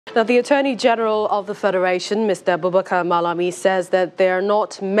Now, the Attorney General of the Federation, Mr. Abubakar Malami, says that there are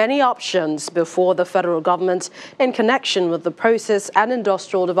not many options before the federal government in connection with the Process and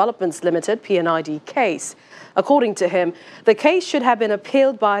Industrial Developments Limited (PNID) case. According to him, the case should have been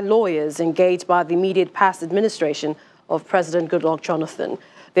appealed by lawyers engaged by the immediate past administration of President Goodluck Jonathan.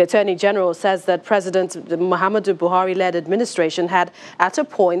 The Attorney General says that President Muhammadu Buhari-led administration had, at a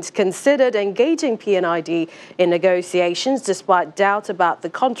point, considered engaging PNID in negotiations despite doubt about the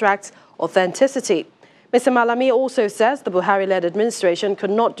contract's authenticity. Mr. Malami also says the Buhari-led administration could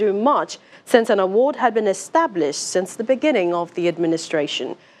not do much since an award had been established since the beginning of the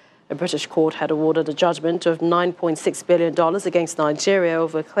administration. A British court had awarded a judgment of $9.6 billion against Nigeria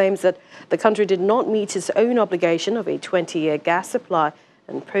over claims that the country did not meet its own obligation of a 20-year gas supply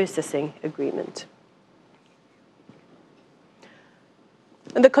and processing agreement.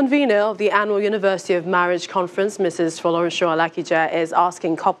 And the convener of the annual University of Marriage Conference, Mrs. Folorunsho Alakija, is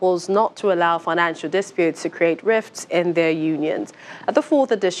asking couples not to allow financial disputes to create rifts in their unions. At the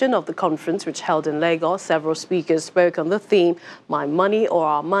fourth edition of the conference, which held in Lagos, several speakers spoke on the theme, My Money or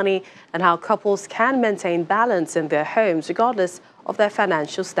Our Money, and how couples can maintain balance in their homes regardless of their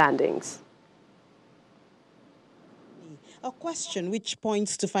financial standings. A question which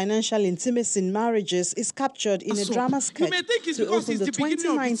points to financial intimacy in marriages is captured in a drama sketch to open the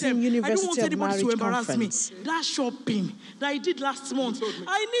 2019 University of Marriage Conference. That shopping that I did last month,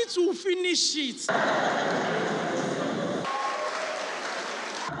 I need to finish it.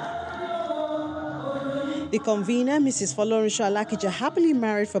 The convener, Mrs. Folorunsho Alakija, happily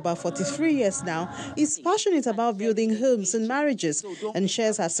married for about 43 years now, is passionate about building homes and marriages and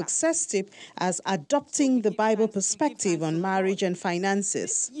shares her success tip as adopting the Bible perspective on marriage and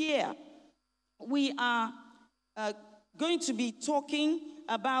finances. This year, we are going to be talking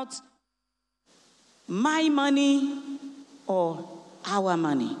about my money or our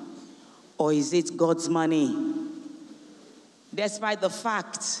money, or is it God's money? Despite the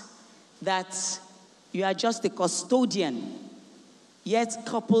fact that you are just a custodian, yet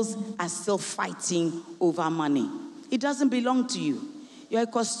couples are still fighting over money. It doesn't belong to you. You're a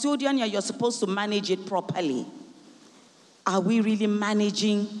custodian, you're supposed to manage it properly. Are we really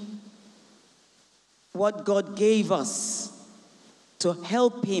managing what God gave us to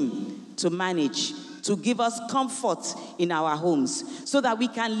help Him to manage, to give us comfort in our homes so that we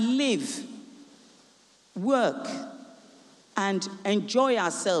can live, work, and enjoy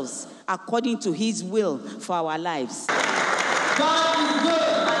ourselves according to His will for our lives? God is good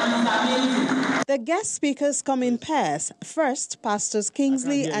and He's amazing. The guest speakers come in pairs. First, Pastors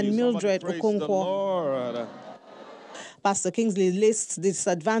Kingsley and Mildred Okonkwo. Pastor Kingsley lists the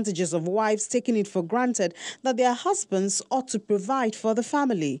disadvantages of wives taking it for granted that their husbands ought to provide for the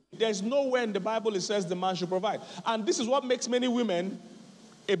family. There's nowhere in the Bible it says the man should provide. And this is what makes many women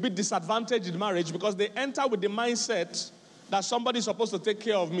a bit disadvantaged in marriage, because they enter with the mindset that somebody's supposed to take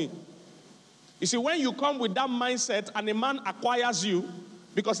care of me. You see, when you come with that mindset and a man acquires you,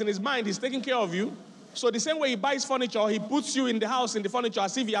 because in his mind he's taking care of you, so the same way he buys furniture, he puts you in the house in the furniture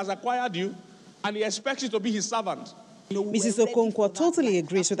as if he has acquired you, and he expects you to be his servant. Mrs. Okonkwo totally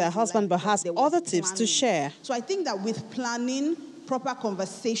agrees with her husband, but has other tips to share. So I think that with planning, proper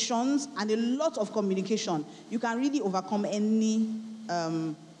conversations, and a lot of communication, you can really overcome any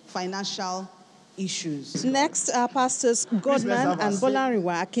financial issues. Next are Pastors Godman and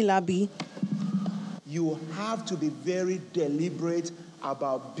Bolariwa Akilabi. You have to be very deliberate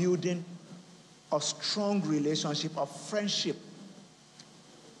about building a strong relationship of friendship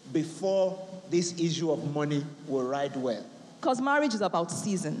before this issue of money will ride well. Because marriage is about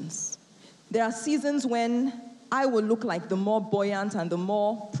seasons. There are seasons when I will look like the more buoyant and the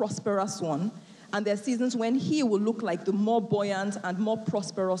more prosperous one, and there are seasons when he will look like the more buoyant and more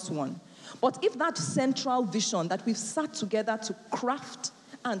prosperous one. But if that central vision that we've sat together to craft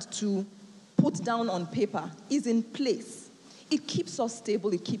and to put down on paper is in place, it keeps us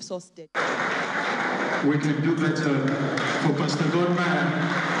stable, it keeps us steady. We can do better for Pastor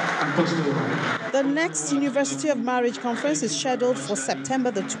Godman. The next University of Marriage Conference is scheduled for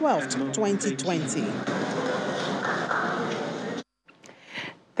September the 12th, 2020.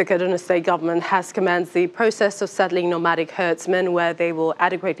 The Kaduna State government has commenced the process of settling nomadic herdsmen, where they will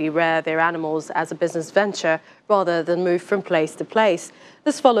adequately rear their animals as a business venture rather than move from place to place.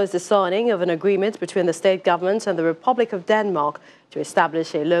 This follows the signing of an agreement between the state government and the Republic of Denmark to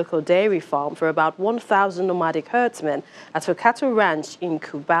establish a local dairy farm for about 1,000 nomadic herdsmen at a cattle ranch in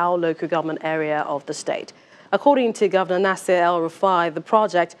Cubao local government area of the state. According to Governor Nasir El-Rufai, the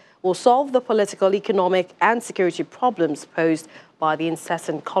project will solve the political, economic and security problems posed by the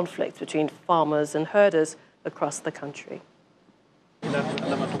incessant conflict between farmers and herders across the country.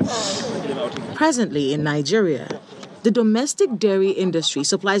 Presently in Nigeria, the domestic dairy industry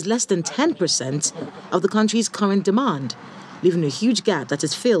supplies less than 10% of the country's current demand, leaving a huge gap that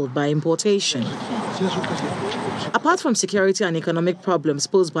is filled by importation. Apart from security and economic problems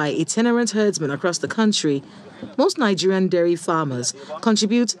posed by itinerant herdsmen across the country, most Nigerian dairy farmers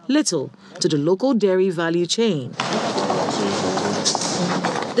contribute little to the local dairy value chain.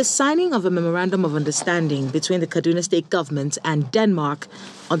 The signing of a memorandum of understanding between the Kaduna State government and Denmark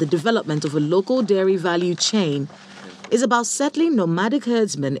on the development of a local dairy value chain is about settling nomadic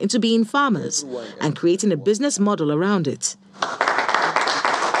herdsmen into being farmers and creating a business model around it.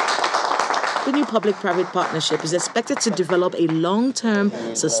 The new public-private partnership is expected to develop a long-term,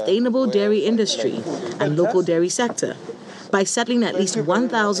 sustainable dairy industry and local dairy sector by settling at least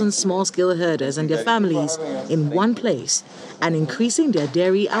 1,000 small-scale herders and their families in one place and increasing their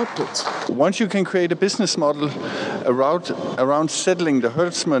dairy output. Once you can create a business model around settling the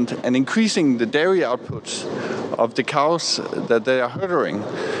herdsmen and increasing the dairy outputs of the cows that they are herding,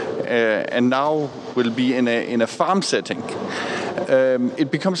 and now will be in a farm setting,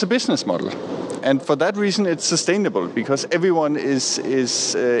 it becomes a business model. And for that reason, it's sustainable because everyone is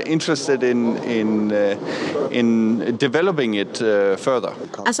interested in developing it further.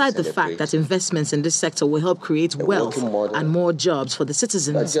 Aside the fact that investments in this sector will help create wealth and more jobs for the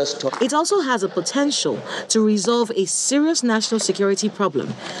citizens, it also has a potential to resolve a serious national security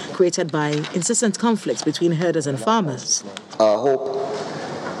problem created by incessant conflicts between herders and farmers. Our hope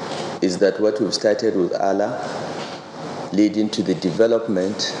is that what we've started with Arla, leading to the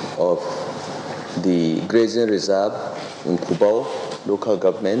development of the grazing reserve in Kubau local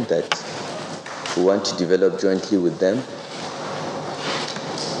government that we want to develop jointly with them,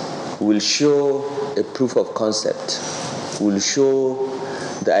 will show a proof of concept, will show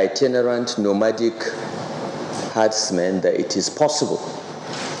the itinerant nomadic herdsmen that it is possible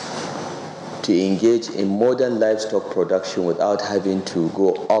to engage in modern livestock production without having to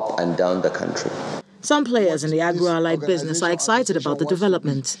go up and down the country. Some players in the agro-allied business are excited about the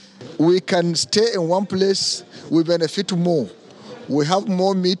development. We can stay in one place, we benefit more. We have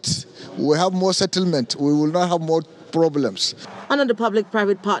more meat, we have more settlement, we will not have more problems. Under the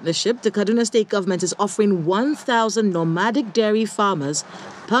public-private partnership, the Kaduna State government is offering 1,000 nomadic dairy farmers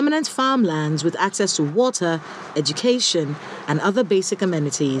permanent farmlands with access to water, education, and other basic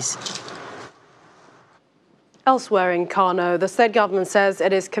amenities. Elsewhere in Kano, the state government says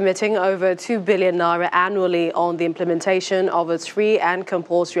it is committing over 2 billion naira annually on the implementation of its free and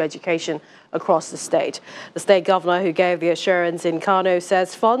compulsory education across the state. The state governor who gave the assurance in Kano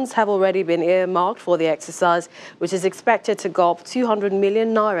says funds have already been earmarked for the exercise, which is expected to go up 200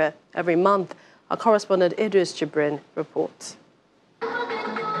 million naira every month. Our correspondent Idris Jibrin reports.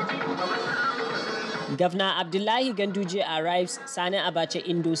 Governor Abdullahi Ganduje arrives Sani Abacha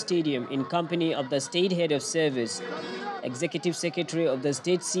Indo Stadium in company of the State Head of Service, Executive Secretary of the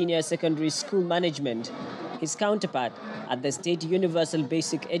State Senior Secondary School Management, his counterpart at the State Universal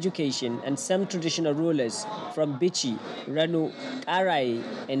Basic Education, and some traditional rulers from Bichi, Rano, Karai,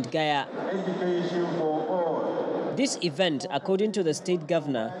 and Gaya. This event, according to the state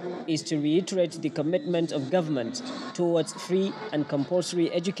governor, is to reiterate the commitment of government towards free and compulsory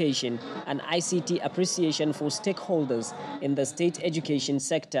education and ICT appreciation for stakeholders in the state education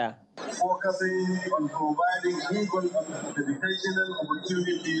sector. Focusing on providing equal educational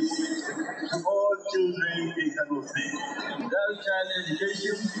opportunities to all children in Kano State. Girl child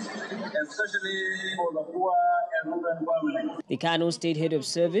education, especially for the poor and rural families. The Kano State Head of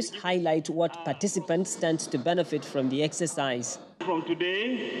Service highlights what participants stand to benefit from the exercise. From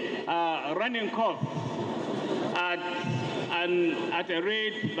today, running costs at a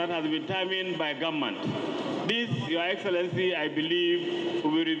rate that has been determined by government. This, Your Excellency, I believe,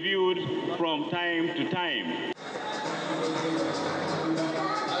 will be reviewed from time to time.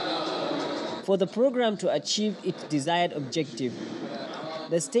 For the program to achieve its desired objective,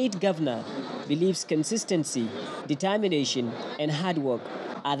 the state governor believes consistency, determination, and hard work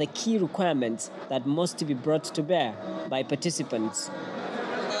are the key requirements that must be brought to bear by participants.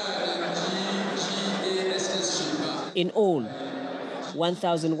 In all,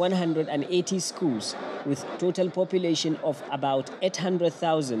 1,180 schools with total population of about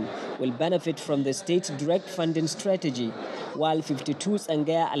 800,000 will benefit from the state's direct funding strategy, while 52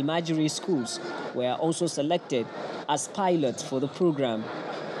 Sangaya Almajiri schools were also selected as pilots for the program.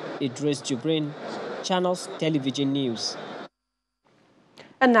 Idris Jibrin, Channels Television News.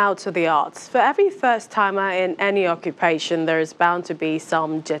 And now to the arts. For every first-timer in any occupation, there is bound to be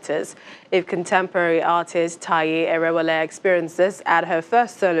some jitters. If contemporary artist Taye Erewale experienced this at her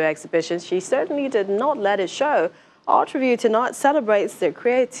first solo exhibition, she certainly did not let it show. Art Review tonight celebrates the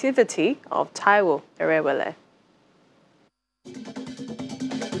creativity of Taiwo Erewele.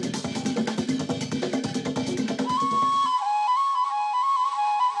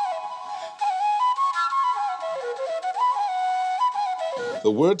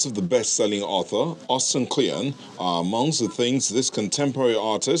 The words of the best-selling author, Austin Kleon, are amongst the things this contemporary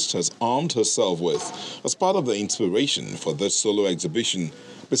artist has armed herself with as part of the inspiration for this solo exhibition,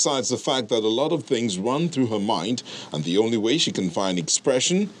 besides the fact that a lot of things run through her mind and the only way she can find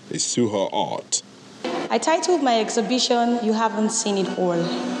expression is through her art. I titled my exhibition, You Haven't Seen It All,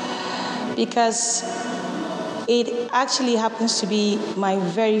 because it actually happens to be my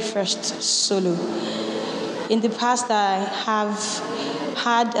very first solo. In the past, I have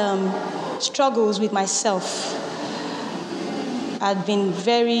had struggles with myself. I'd been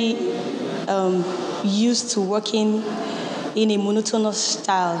very used to working in a monotonous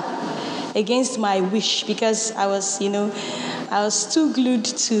style against my wish, because I was too glued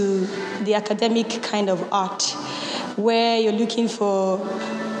to the academic kind of art where you're looking for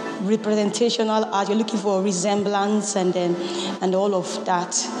representational art, you're looking for resemblance and all of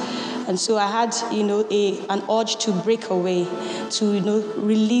that. And so I had, an urge to break away, to,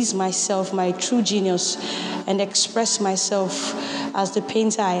 release myself, my true genius, and express myself as the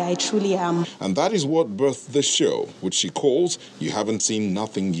painter I truly am. And that is what birthed this show, which she calls You Haven't Seen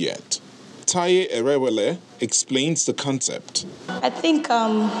Nothing Yet. Taye Erewele explains the concept. I think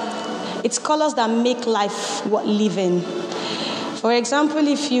it's colors that make life worth living. For example,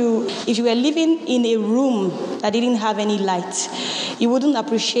 if you were living in a room that didn't have any light, you wouldn't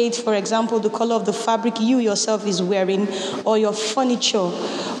appreciate, for example, the color of the fabric you yourself is wearing, or your furniture,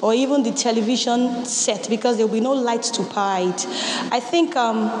 or even the television set, because there will be no light to power it. I think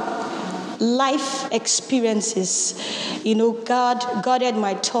life experiences, guided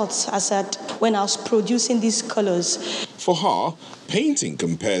my thoughts when I was producing these colors. For her, painting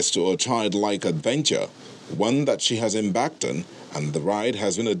compares to a childlike adventure, one that she has embarked on, and the ride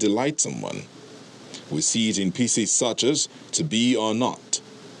has been a delightsome one. We see it in pieces such as To Be or Not,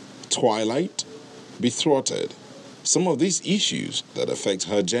 Twilight, Betrothed, some of these issues that affect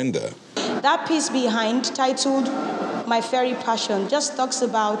her gender. That piece behind, titled My Fairy Passion, just talks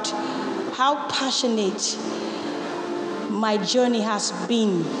about how passionate my journey has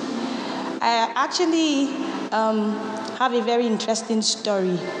been. I actually have a very interesting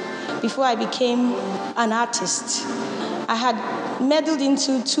story. Before I became an artist, I had meddled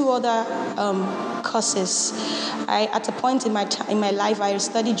into two other courses. At a point in my life, I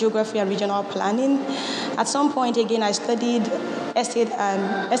studied geography and regional planning. At some point again, I studied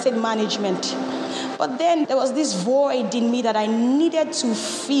estate management. But then there was this void in me that I needed to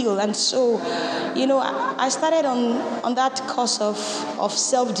fill, and so, I started on that course of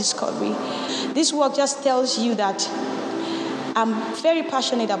self-discovery. This work just tells you that I'm very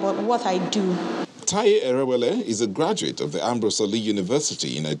passionate about what I do. Taye Erewele is a graduate of the Ambrose Ali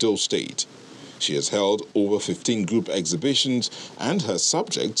University in Edo State. She has held over 15 group exhibitions, and her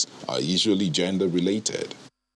subjects are usually gender-related.